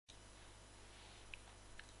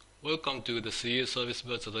Welcome to the CA Service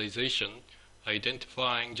Virtualization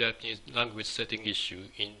Identifying Japanese Language Setting Issue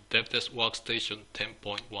in DevTest Workstation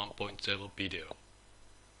 10.1.0 video.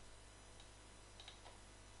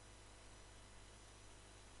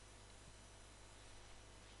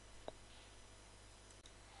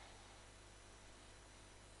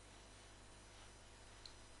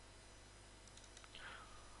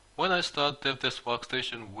 When I start DevTest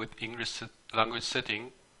Workstation with English language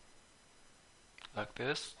setting, like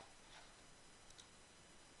this,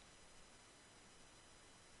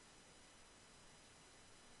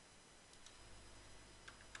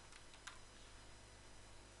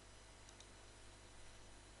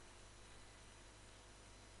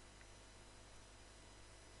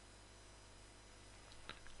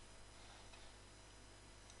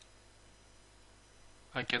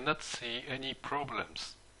 I cannot see any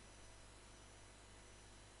problems.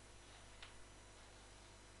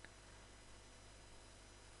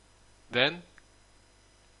 Then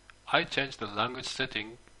I change the language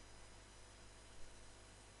setting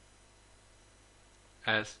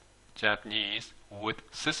as Japanese with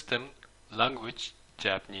System Language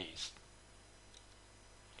Japanese.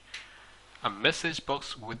 A message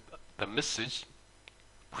box with the message,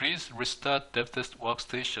 "Please restart DevTest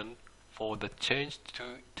Workstation" for the change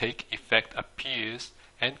to take effect appears,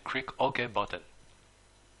 and click OK button.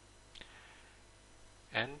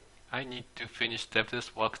 And I need to finish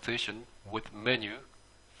DevTest Workstation with menu,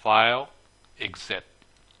 File, Exit.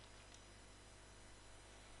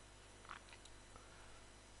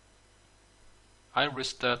 I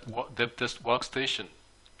restart DevTest Workstation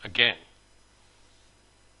again.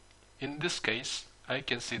 In this case, I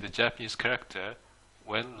can see the Japanese character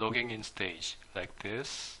when logging in stage, like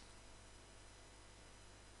this.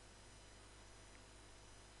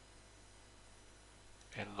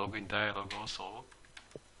 And login dialog also.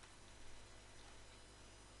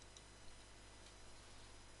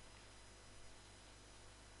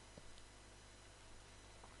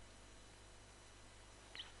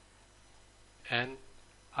 And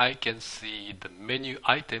I can see the menu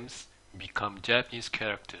items become Japanese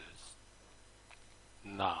characters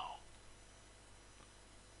now.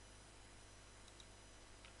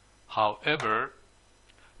 However,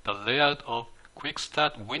 the layout of Quick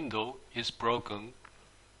Start window is broken,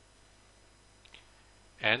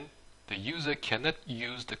 and the user cannot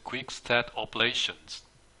use the Quick Start operations.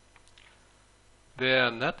 There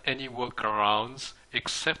are not any workarounds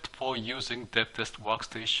except for using DevTest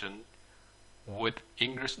Workstation with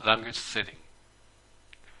English language setting.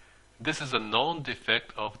 This is a known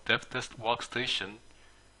defect of DevTest Workstation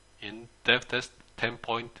in DevTest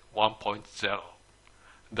 10.1.0.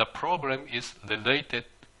 The problem is related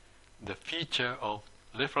to the feature of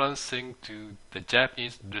referencing to the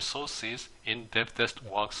Japanese resources in DevTest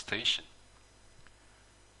Workstation.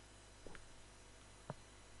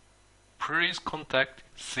 Please contact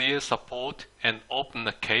CA support and open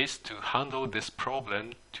a case to handle this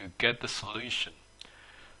problem to get the solution.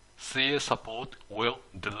 CA support will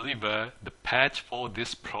deliver the patch for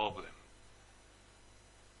this problem.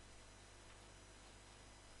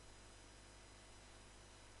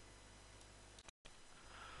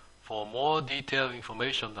 For more detailed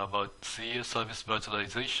information about CA Service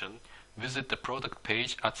Virtualization, visit the product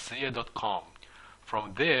page at ca.com.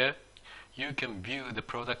 From there, you can view the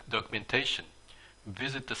product documentation,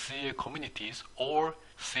 visit the CA communities, or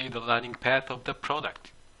see the learning path of the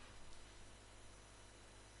product.